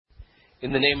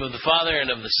In the name of the Father,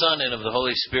 and of the Son, and of the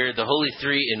Holy Spirit, the Holy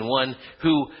Three in One,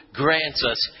 who grants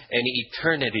us an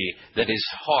eternity that is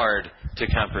hard to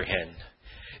comprehend.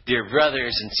 Dear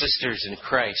brothers and sisters in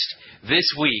Christ, this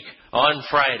week, on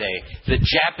Friday, the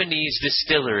Japanese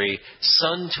distillery,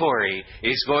 Suntory,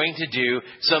 is going to do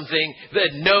something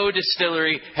that no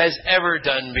distillery has ever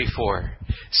done before.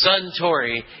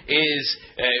 Suntory is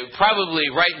probably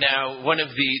right now one of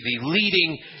the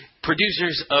leading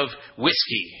producers of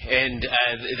whiskey, and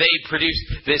they produce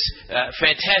this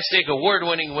fantastic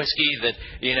award-winning whiskey that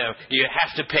you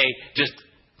have to pay just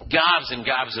gobs and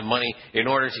gobs of money in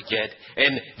order to get,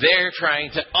 and they're trying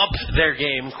to up their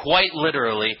game quite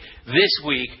literally this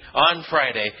week on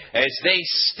Friday as they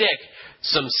stick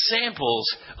some samples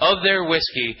of their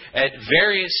whiskey at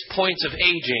various points of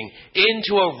aging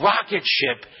into a rocket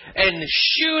ship and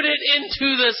shoot it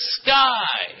into the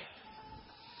sky.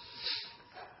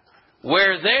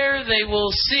 Where there they will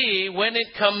see, when it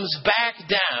comes back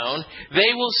down,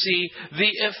 they will see the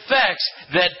effects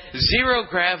that zero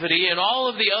gravity and all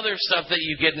of the other stuff that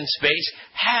you get in space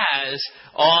has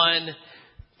on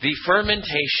the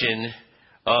fermentation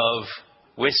of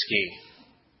whiskey.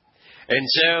 And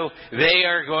so they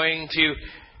are going to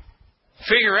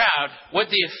figure out what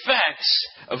the effects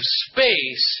of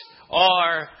space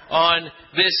are on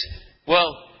this,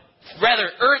 rather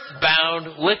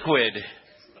earthbound liquid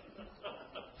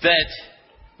that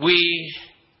we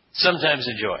sometimes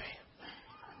enjoy.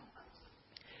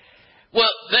 Well,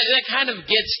 that kind of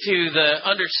gets to the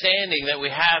understanding that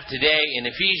we have today in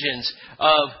Ephesians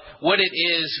of what it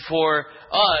is for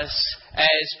us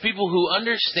as people who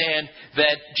understand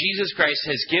that Jesus Christ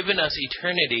has given us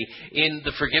eternity in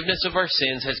the forgiveness of our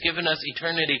sins, has given us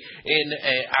eternity in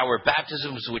our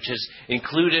baptisms, which has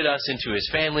included us into His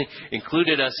family,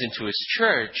 included us into His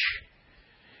church.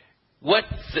 What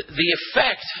the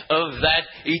effect of that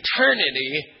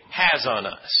eternity has on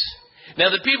us. Now,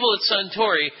 the people at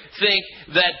Suntory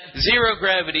think that zero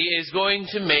gravity is going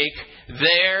to make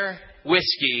their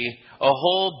whiskey a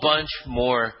whole bunch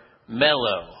more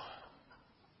mellow.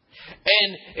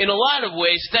 And in a lot of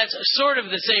ways, that's sort of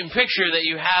the same picture that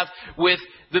you have with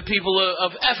the people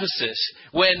of Ephesus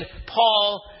when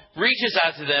Paul reaches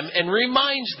out to them and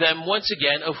reminds them once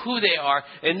again of who they are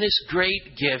and this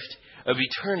great gift of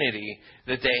eternity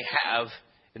that they have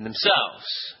in themselves.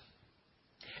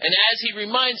 And as he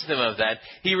reminds them of that,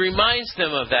 he reminds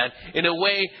them of that in a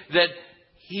way that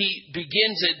he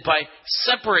begins it by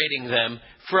separating them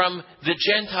from the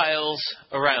Gentiles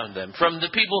around them, from the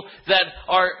people that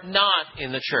are not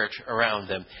in the church around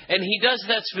them. And he does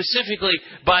that specifically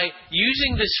by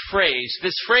using this phrase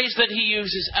that he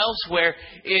uses elsewhere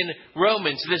in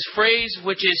Romans, this phrase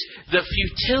which is the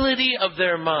futility of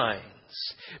their minds.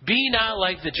 Be not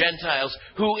like the Gentiles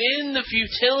who in the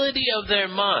futility of their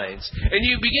minds. And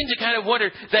you begin to kind of wonder,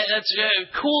 that's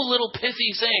a cool little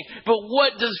pithy saying, but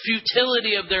what does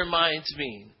futility of their minds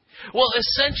mean? Well,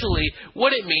 essentially,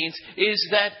 what it means is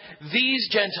that these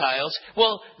Gentiles,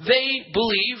 they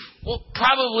believe,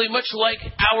 probably much like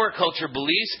our culture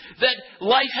believes, that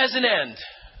life has an end.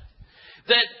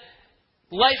 That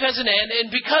life has an end,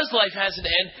 and because life has an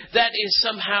end, that is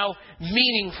somehow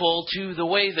meaningful to the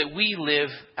way that we live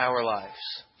our lives.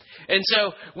 And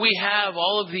so we have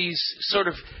all of these sort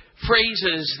of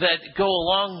phrases that go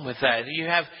along with that. You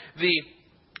have the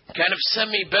kind of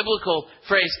semi-biblical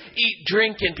phrase, eat,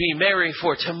 drink, and be merry,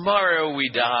 for tomorrow we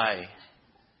die.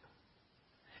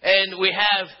 And we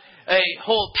have a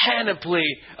whole panoply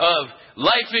of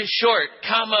life is short,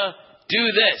 do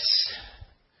this.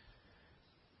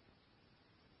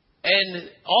 And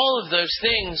all of those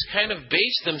things kind of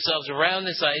base themselves around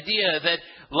this idea that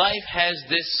life has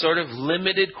this sort of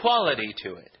limited quality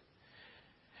to it.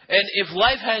 And if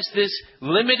life has this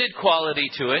limited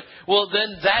quality to it,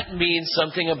 then that means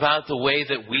something about the way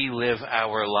that we live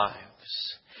our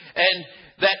lives. And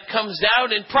that comes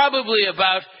down in probably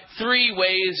about 3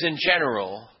 ways in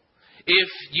general. If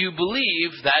you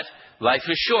believe that life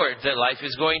is short, that life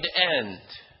is going to end.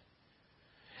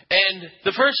 And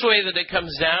the first way that it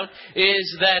comes down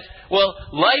is that,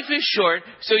 life is short,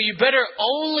 so you better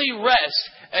only rest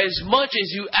as much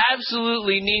as you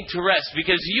absolutely need to rest,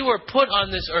 because you are put on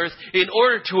this earth in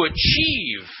order to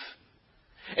achieve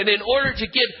and in order to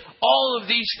get all of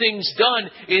these things done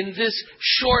in this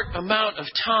short amount of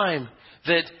time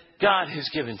that God has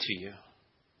given to you.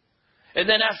 And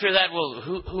then after that,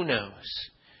 who knows?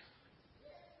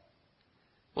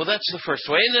 Well, that's the first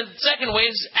way. And the second way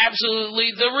is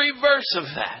absolutely the reverse of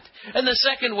that. And the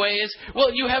second way is,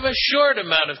 you have a short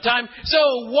amount of time, so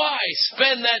why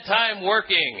spend that time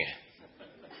working?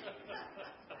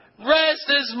 Rest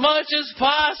as much as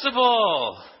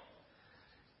possible.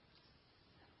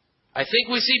 I think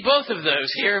we see both of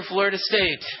those here at Florida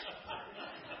State,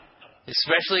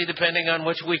 especially depending on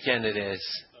which weekend it is.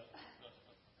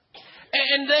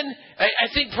 And then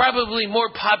I think probably more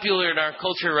popular in our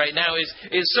culture right now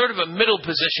is sort of a middle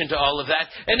position to all of that.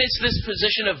 And it's this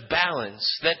position of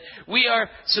balance, that we are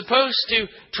supposed to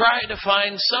try to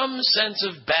find some sense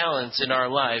of balance in our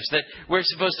lives, that we're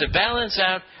supposed to balance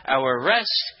out our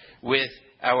rest with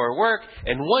our work.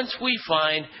 And once we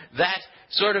find that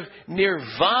sort of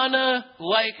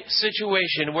nirvana-like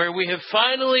situation where we have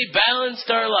finally balanced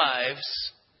our lives,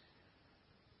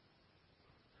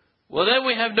 well, then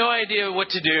we have no idea what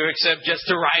to do except just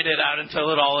to ride it out until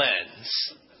it all ends.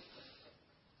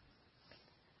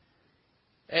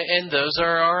 And those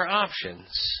are our options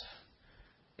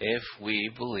if we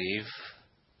believe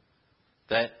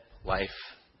that life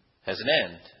has an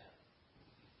end.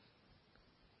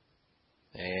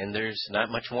 And there's not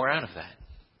much more out of that.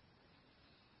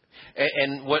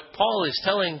 And what Paul is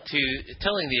telling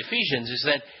the Ephesians is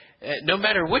that no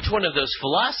matter which one of those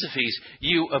philosophies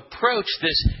you approach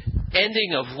this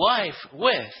ending of life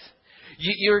with,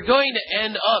 you're going to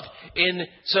end up in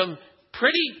some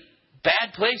pretty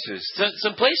bad places,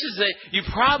 some places that you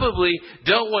probably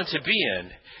don't want to be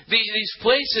in. These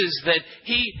places that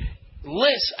he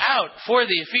lists out for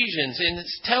the Ephesians, and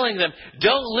it's telling them,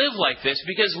 don't live like this,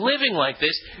 because living like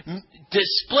this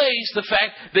displays the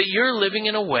fact that you're living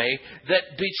in a way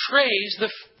that betrays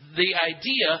the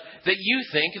idea that you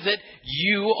think that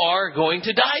you are going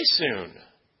to die soon.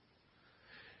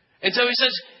 And so he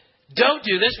says, don't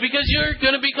do this because you're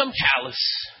going to become callous.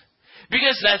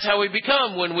 Because that's how we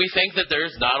become when we think that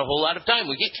there's not a whole lot of time.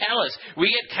 We get callous. We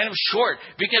get kind of short.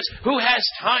 Because who has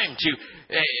time to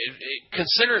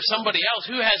consider somebody else?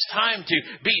 Who has time to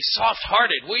be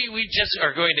soft-hearted? We just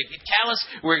are going to get callous.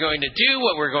 We're going to do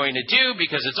what we're going to do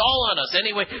because it's all on us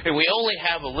anyway, and we only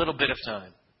have a little bit of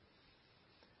time.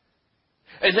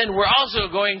 And then we're also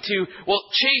going to,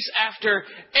 chase after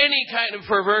any kind of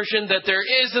perversion that there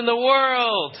is in the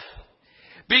world.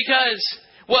 Because,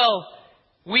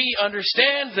 we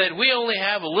understand that we only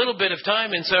have a little bit of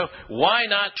time, and so why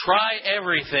not try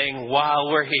everything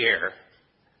while we're here?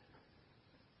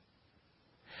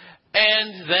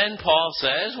 And then Paul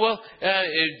says,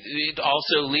 it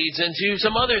also leads into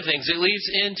some other things. It leads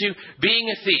into being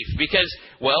a thief because,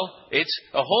 it's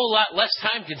a whole lot less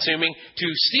time consuming to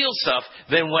steal stuff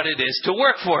than what it is to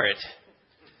work for it.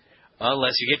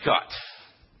 Unless you get caught.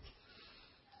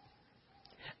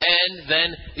 And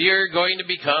then you're going to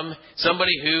become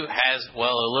somebody who has, a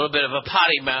little bit of a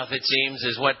potty mouth, it seems,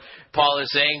 is what Paul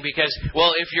is saying. Because,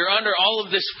 if you're under all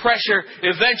of this pressure,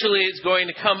 eventually it's going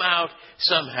to come out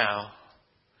somehow.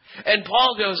 And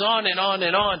Paul goes on and on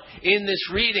and on in this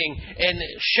reading and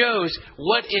shows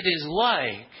what it is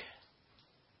like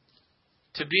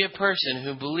to be a person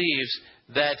who believes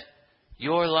that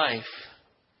your life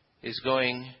is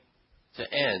going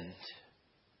to end.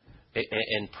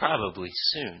 And probably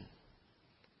soon.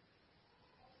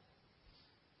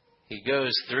 He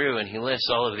goes through and he lists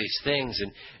all of these things,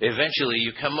 and eventually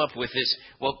you come up with this,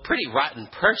 pretty rotten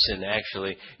person,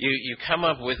 actually. You come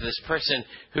up with this person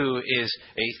who is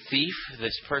a thief,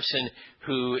 this person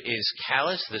who is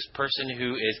callous, this person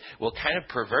who is, kind of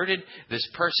perverted, this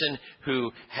person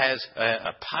who has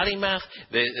a potty mouth,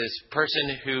 this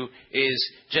person who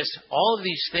is just all of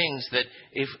these things that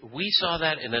if we saw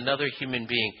that in another human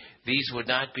being, these would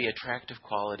not be attractive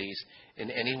qualities in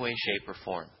any way, shape, or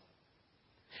form.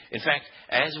 In fact,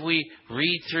 as we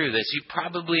read through this, you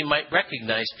probably might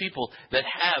recognize people that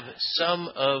have some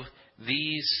of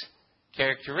these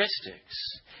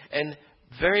characteristics. And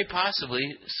very possibly,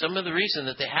 some of the reason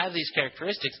that they have these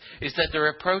characteristics is that they're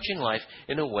approaching life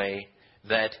in a way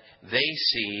that they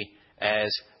see as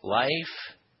life,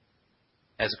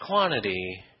 as a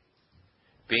quantity,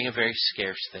 being a very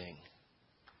scarce thing.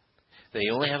 They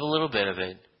only have a little bit of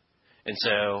it, and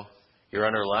so you're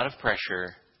under a lot of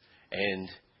pressure, and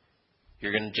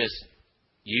you're going to just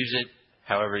use it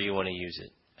however you want to use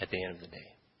it at the end of the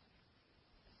day.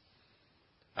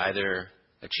 Either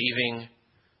achieving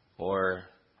or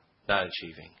not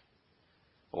achieving,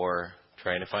 or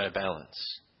trying to find a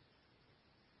balance.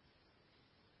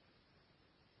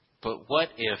 But what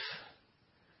if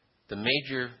the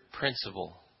major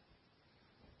principle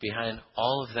behind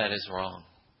all of that is wrong?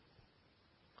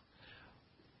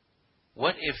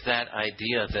 What if that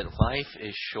idea that life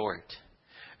is short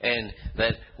and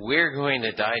that we're going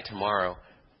to die tomorrow,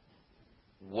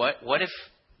 what if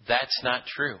that's not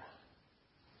true?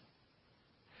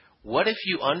 What if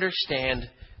you understand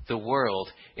the world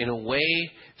in a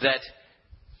way that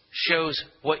shows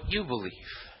what you believe?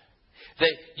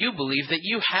 that you believe that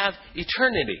you have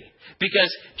eternity.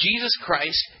 Because Jesus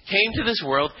Christ came to this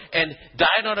world and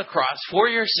died on a cross for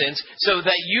your sins so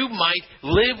that you might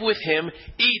live with Him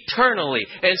eternally.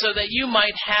 And so that you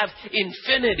might have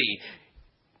infinity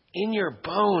in your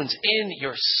bones, in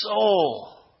your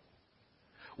soul.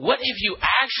 What if you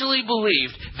actually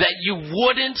believed that you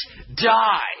wouldn't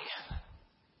die?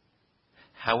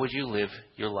 How would you live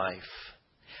your life?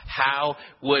 How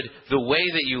would the way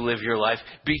that you live your life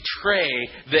betray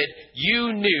that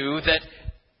you knew that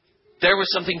there was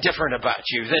something different about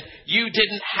you, that you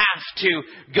didn't have to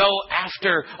go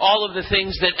after all of the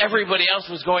things that everybody else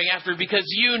was going after because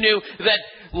you knew that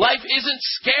life isn't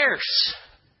scarce,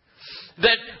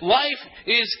 that life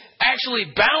is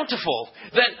actually bountiful,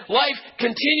 that life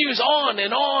continues on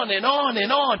and on and on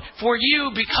and on for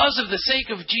you because of the sake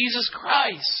of Jesus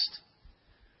Christ?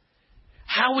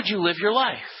 How would you live your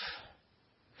life?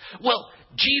 Well,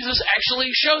 Jesus actually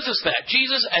shows us that.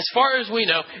 Jesus, as far as we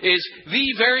know, is the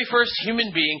very first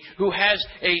human being who has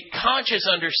a conscious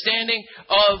understanding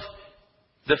of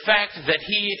the fact that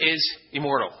He is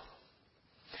immortal.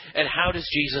 And how does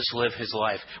Jesus live His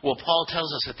life? Well, Paul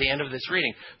tells us at the end of this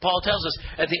reading. Paul tells us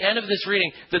at the end of this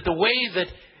reading that the way that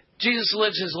Jesus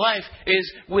lives His life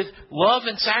is with love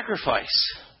and sacrifice.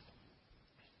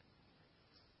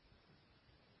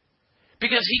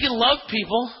 Because He can love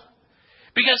people.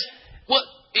 Because, well,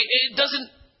 it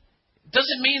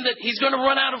doesn't mean that He's going to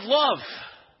run out of love.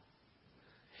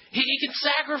 He can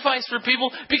sacrifice for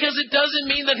people because it doesn't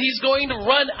mean that He's going to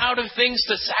run out of things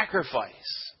to sacrifice.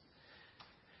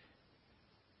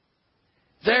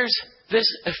 There's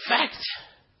this effect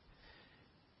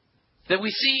that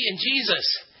we see in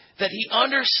Jesus, that He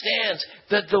understands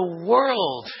that the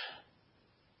world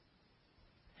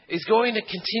is going to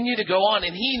continue to go on.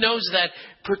 And He knows that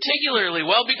particularly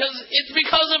well because it's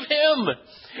because of Him.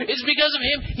 It's because of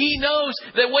Him. He knows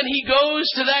that when He goes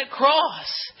to that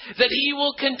cross, that He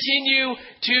will continue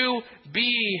to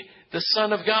be the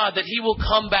Son of God, that He will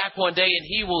come back one day and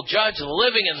He will judge the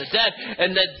living and the dead,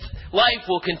 and that life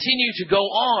will continue to go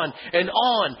on and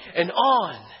on and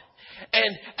on.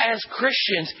 And as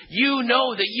Christians, you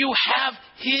know that you have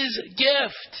His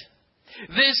gift.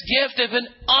 This gift of an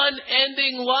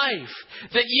unending life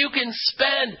that you can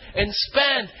spend and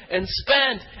spend and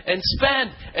spend and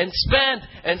spend and spend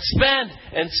and spend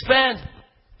and spend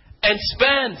and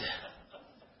spend.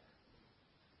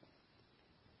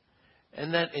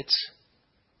 And that it's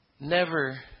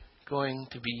never going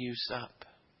to be used up.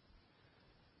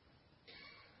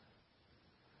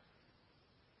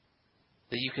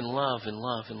 That you can love and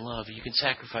love and love. You can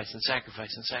sacrifice and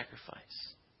sacrifice and sacrifice.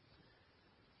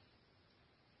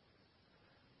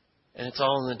 And it's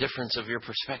all in the difference of your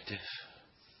perspective.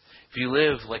 If you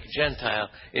live like a Gentile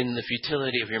in the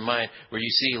futility of your mind, where you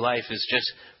see life as just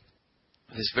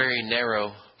this very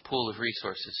narrow pool of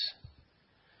resources,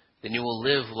 then you will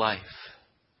live life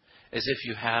as if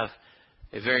you have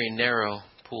a very narrow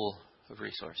pool of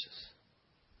resources.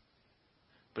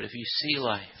 But if you see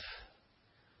life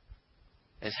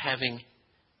as having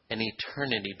an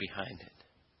eternity behind it,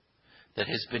 that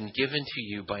has been given to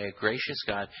you by a gracious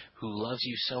God who loves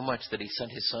you so much that He sent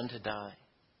His Son to die,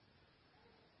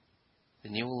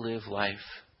 then you will live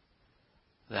life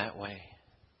that way.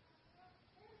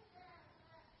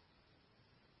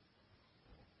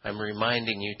 I'm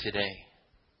reminding you today,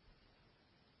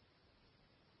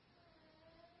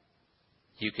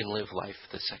 you can live life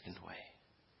the second way.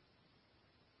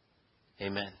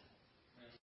 Amen.